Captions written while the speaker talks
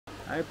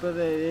Hei på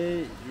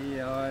dere, i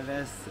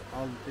ALS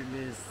alltid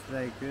litt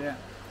sterkere.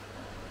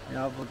 Jeg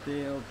har fått i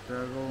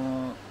oppdrag om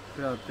å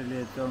prate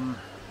litt om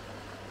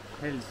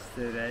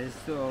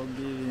helsereise og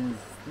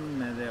gevinsten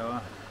med det å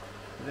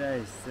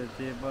reise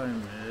til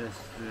varmere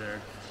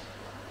strøk.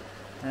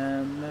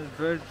 Men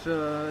først så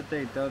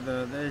tenkte jeg å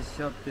dra det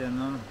kjapt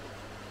gjennom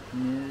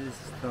min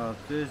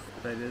status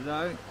per i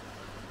dag.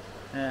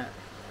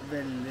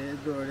 Veldig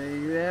dårlig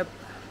grep.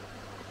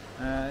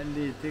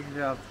 Lite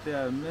kraft i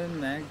armen,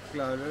 men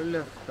klarer å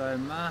løfte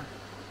armen.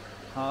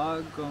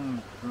 Har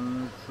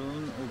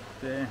gangfunksjon opp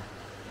til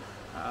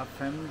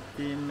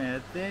 5-10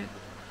 meter.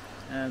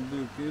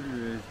 Bruker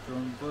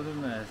rullestol på det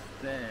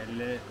meste,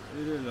 eller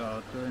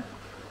rullator.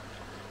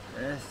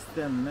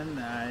 Stemmen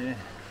er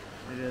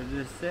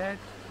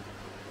redusert.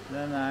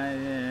 Den er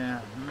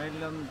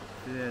mellom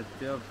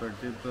 30 og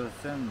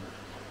 40%.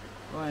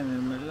 Og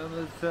innimellom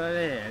så er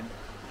det helt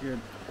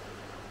kutt.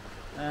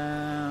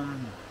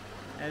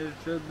 Ellers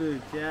så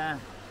bruker jeg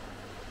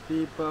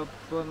pipa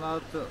på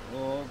natt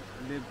og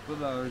litt på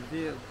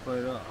dagtid for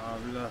å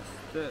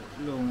avlaste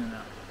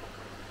lungene.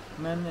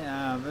 Men jeg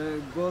er ved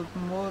godt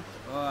mot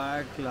og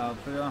er klar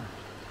for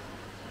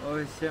å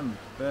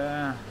kjempe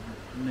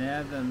med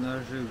denne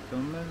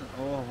sykdommen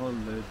og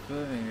holde ut så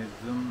lenge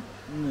som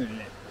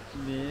mulig.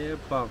 Vi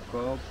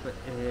pakket opp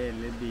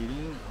hele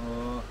bilen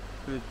og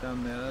puttet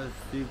med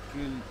oss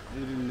sykkel,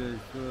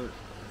 rullestol,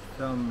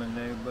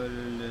 sammenleggbar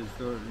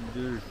rullestol,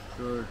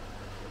 dusjstol,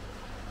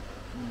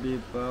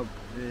 bipap,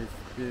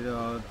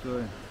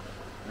 respirator,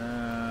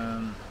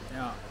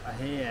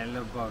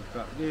 hele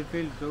pakka. Vi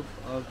fylte opp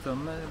alt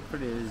sammen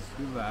fordi det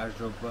skulle være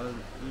såpass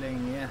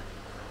lenge.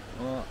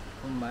 Og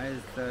for meg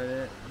så er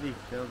det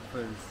viktig å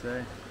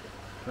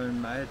føle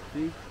meg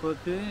trygg på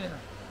tur,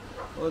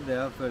 og det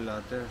å føle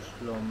at jeg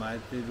slår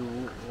meg til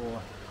ro og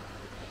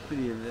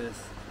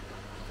trives.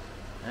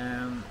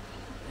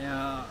 Jeg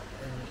er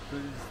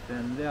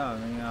fullstendig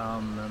avhengig av å ha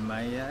med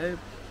meg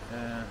hjelp.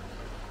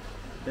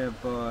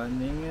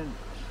 Beparingen,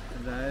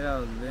 der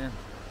hadde vi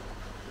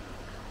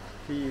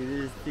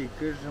 4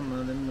 stykker som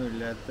hadde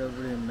mulighet til å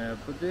bli med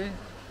på tur.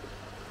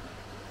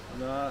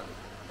 Da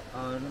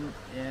har de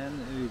 1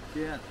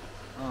 uke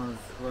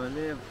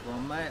ansvarlig for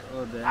meg,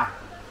 og det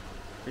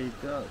fikk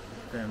da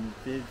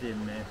 50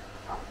 timer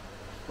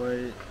for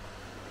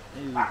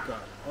i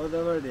uka. Og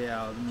det var det jeg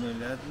hadde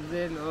muligheten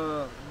til, og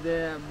det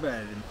ble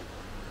det.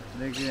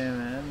 Det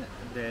krever en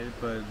del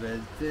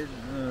forberedelser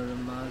når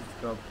man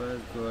skal på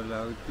en så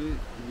lang tur.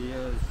 Vi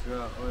ønsker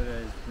å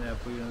reise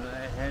ned på grunn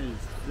av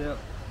helse,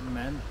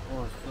 men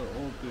også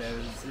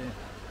opplevelser.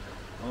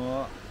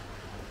 Og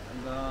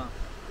da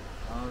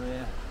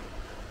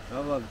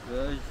valgte vi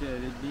å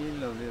kjøre bil,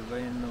 og vi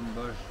var innom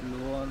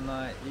Barcelona,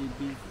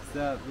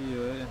 Ibiza. Vi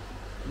gjør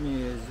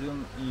mye som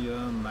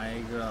gjør meg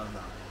glad.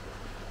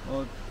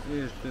 Og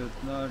til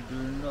slutten av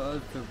turen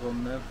så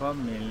kommer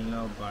familien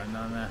og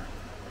barna ned.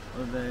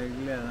 Og det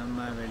gleder jeg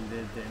meg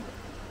veldig til.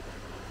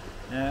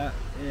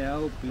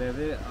 Jeg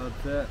opplever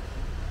at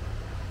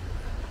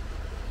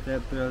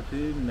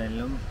temperatur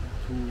mellom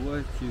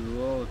 22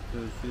 og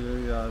 28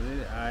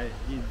 grader er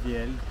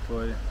ideelt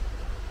for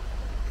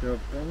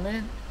kroppen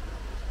min.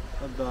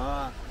 Og da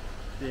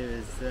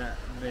trives jeg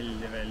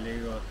veldig, veldig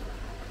godt.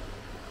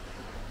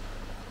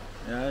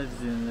 Jeg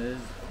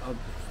synes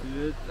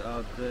absolutt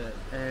at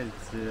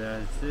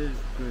helsereiser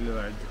skulle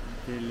vært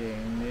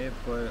tilgjengelig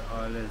for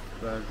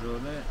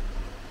ALS-personer,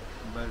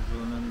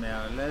 personer med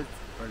ALS,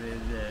 fordi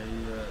det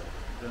gjør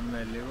dem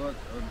veldig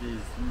godt, og de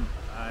som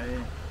er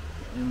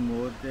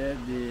imot det,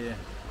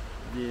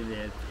 de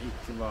vet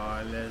ikke hva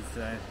ALS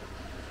er.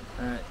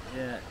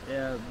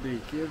 Jeg blir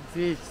ikke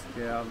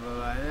friskere av å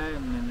være her,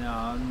 men jeg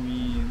har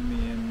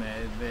mye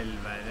mer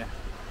velvære.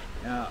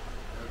 Jeg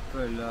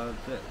føler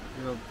at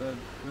kroppen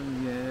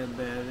fungerer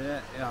bedre,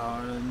 jeg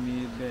har det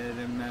mye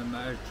bedre med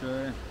meg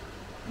selv.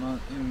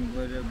 Man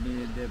unngår å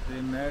bli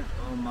deprimert,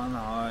 og man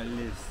har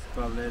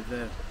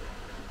livskvalitet.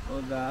 Og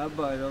det er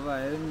bare å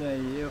være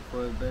nøye i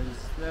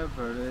forberedelsene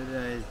før du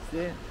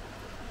reiser.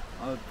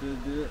 At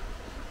du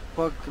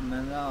pakker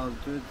med deg alt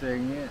du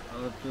trenger,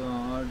 at du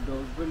har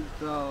dobbelt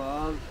av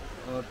alt,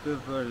 og at du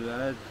føler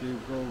deg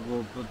trygg å gå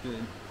på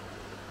tur.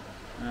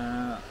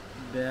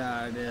 Det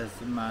er det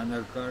som er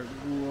nøkkelen.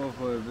 Gode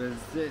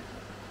forberedelser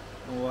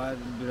og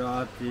et bra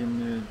 10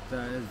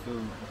 minutter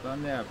som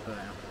kan hjelpe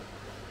deg.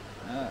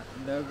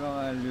 Det kan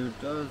være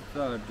lurt å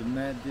starte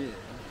med de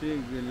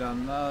trygge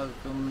landene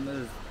som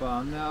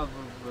Spania,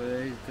 for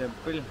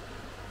eksempel.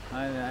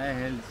 Her er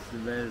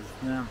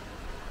helsevesenet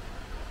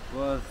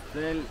på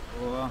stell,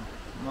 og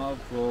man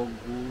får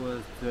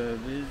god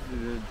service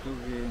rundt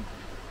omkring.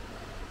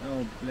 Jeg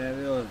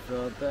opplever også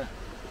at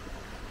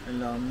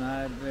landet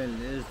er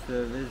veldig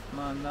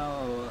servicemannet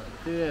og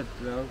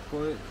tilrettelagt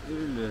for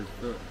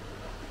rullestol.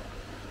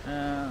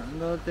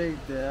 Nå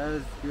tenkte jeg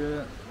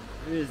skulle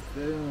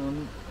vise noen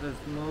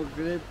små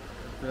klipp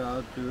fra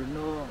turen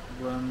og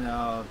hvordan jeg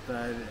har hatt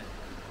her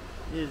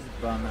i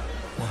Spania.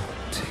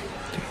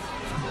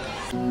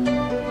 1,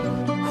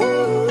 2,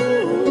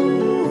 3,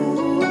 4.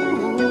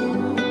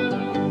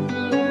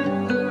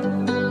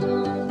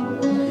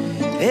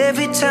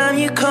 Every time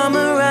you come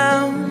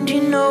around,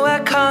 you know I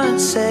can't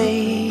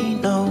say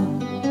no.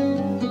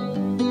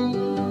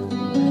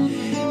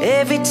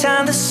 Every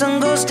time the sun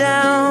goes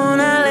down,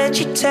 I let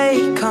you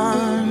take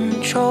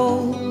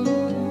control.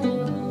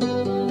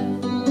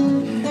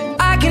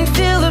 I can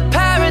feel the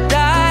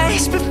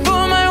paradise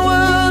before my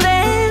world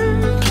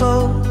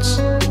implodes.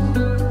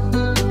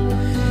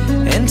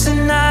 And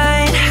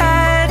tonight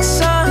had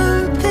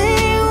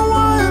something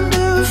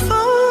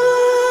wonderful.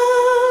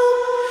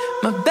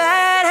 My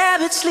bad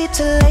habits lead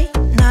to late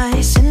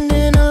nights,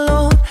 sitting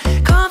alone,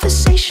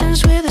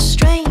 conversations with a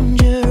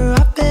stranger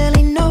I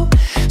barely know,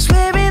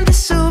 swearing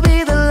this will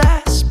be the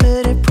last,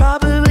 but it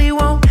probably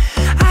won't.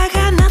 I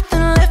got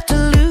nothing left to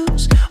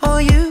lose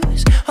or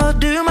use or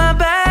do. My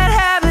bad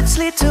habits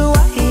lead to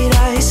white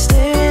eyes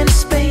staring into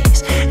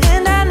space,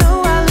 and I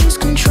know I lose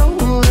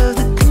control of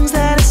the things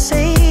that I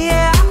say.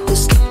 Yeah, I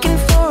was looking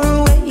for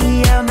a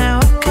way out, now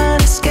I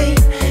can't escape.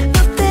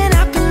 Nothing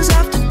happens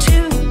after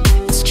 2.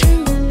 It's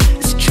true,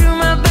 it's true.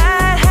 My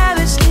bad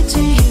habits lead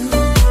to you.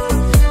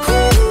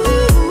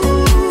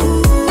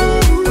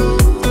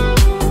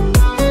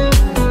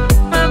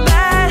 My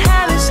bad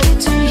habits lead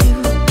to you.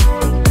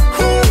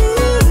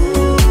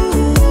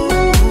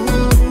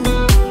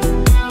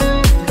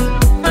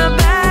 My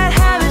bad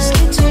habits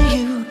lead to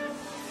you.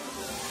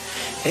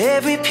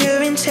 Every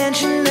pure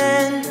intention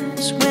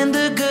ends when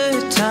the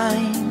good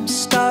times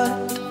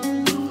start.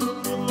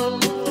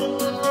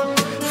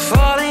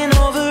 Falling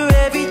over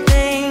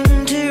everything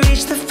to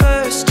reach the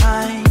first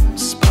time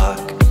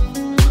spark.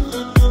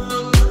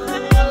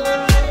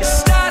 It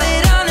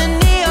started under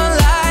neon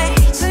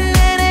lights and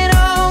then it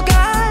all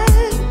got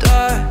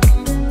dark.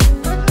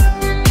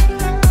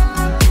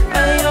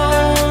 I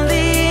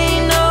only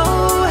know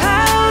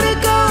how to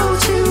go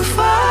too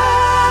far.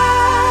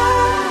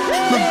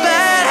 My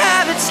bad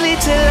habits lead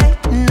to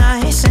late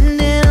nights,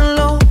 sitting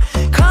alone,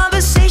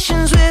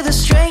 conversations with a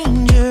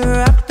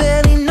stranger I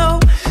barely know,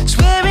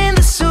 swearing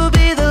this will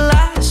be the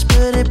last,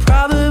 but it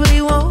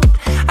probably won't.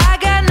 I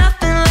got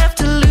nothing left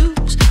to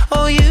lose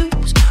or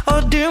use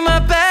or do. My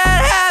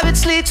bad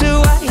habits lead to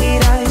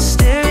white eyes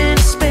staring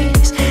into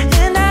space,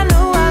 and I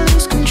know I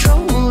lose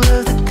control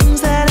of the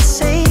things that I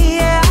say.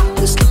 Yeah, I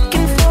was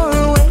looking for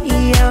a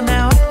way out,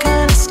 now I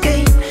can't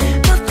escape.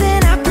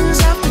 Nothing happens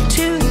after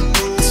 2.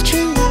 It's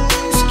true,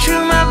 it's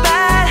true. My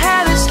bad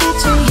habits lead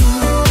to you.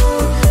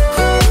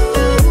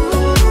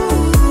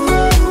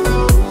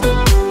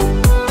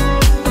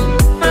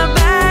 My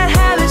bad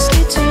habits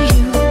lead to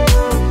you.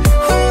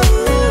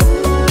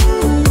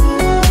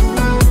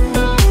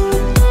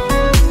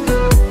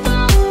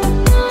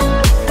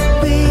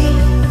 We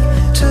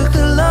took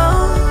the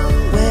long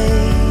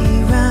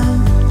way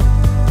round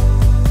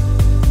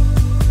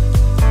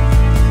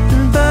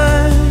and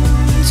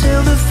burned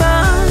till the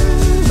fun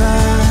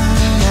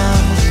ran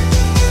out.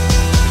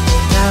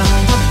 Now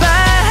my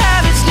bad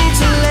habits lead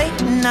to late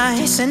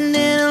nights,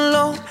 sitting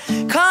alone,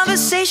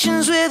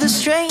 conversations with a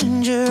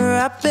stranger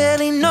I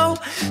barely know,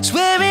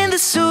 swearing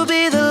this will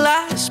be the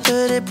last,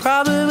 but it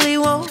probably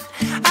won't.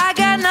 I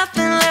got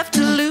nothing left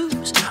to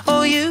lose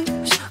or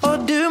use or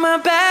do. My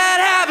bad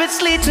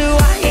habits lead to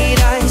white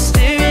eyes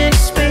staring into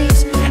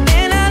space,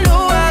 and I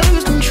know I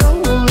lose control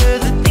of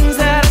the things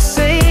that I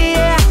say.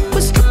 Yeah, I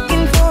was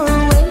looking for a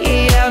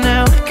way out,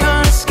 now I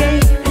can't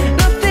escape.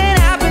 Nothing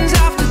happens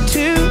after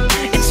 2.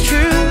 It's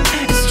true,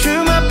 it's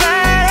true. My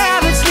bad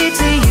habits lead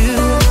to you.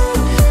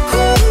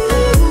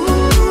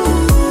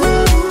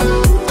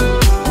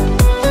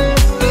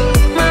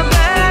 My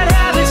bad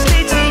habits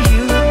lead to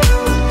you.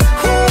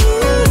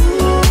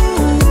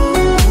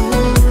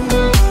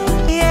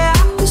 Yeah, I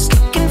was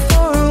looking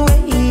for a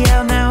way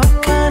out, now I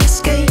can't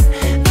escape.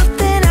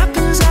 Nothing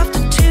happens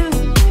after 2.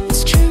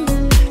 It's true,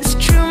 it's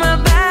true. My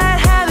bad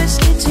habits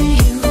lead to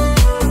you.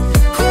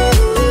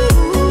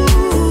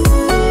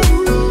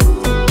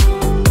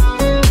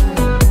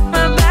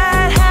 My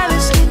bad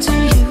habits lead to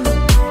you.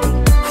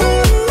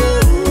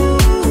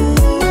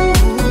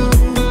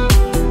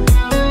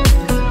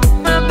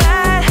 My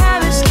bad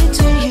habits lead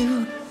to you.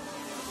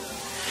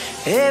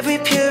 Every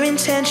pure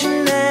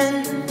intention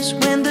ends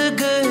when the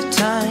good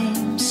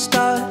times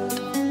start.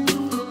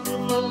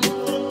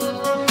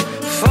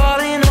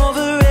 Falling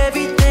over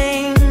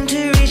everything to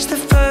reach the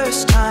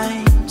first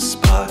time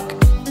spark.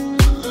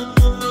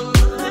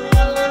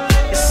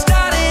 It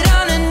started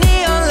under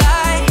neon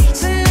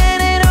lights and then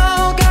it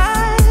all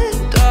got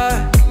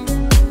dark.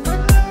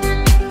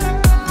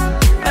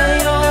 I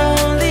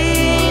only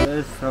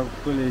Så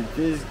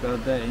politisk at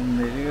det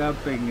innvilger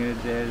penger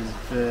til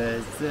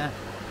størrelse,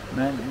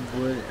 men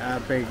hvor er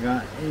penger?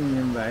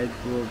 Ingen vet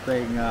hvor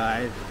penger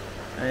er.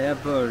 Jeg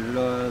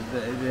foreslår at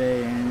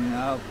regjeringen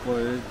får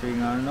ut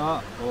penger nå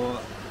og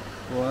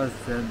får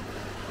sendt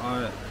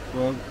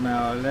folk med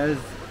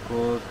ALS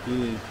på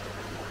tur.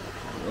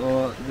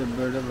 Og det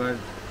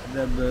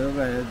bør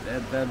være et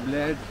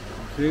etablert,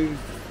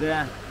 trygt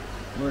sted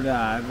hvor det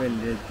er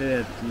veldig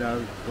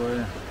tilrettelagt for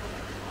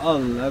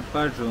alle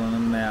personer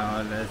med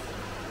ALS.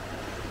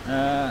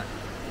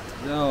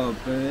 Det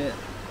håper vi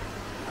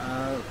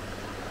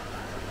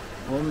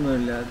få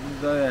muligheten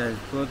til å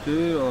reise på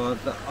tur, og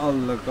at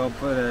alle kan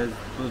få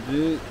reise på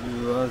tur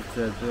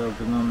uansett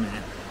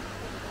økonomi.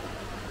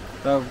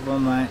 Takk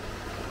for meg.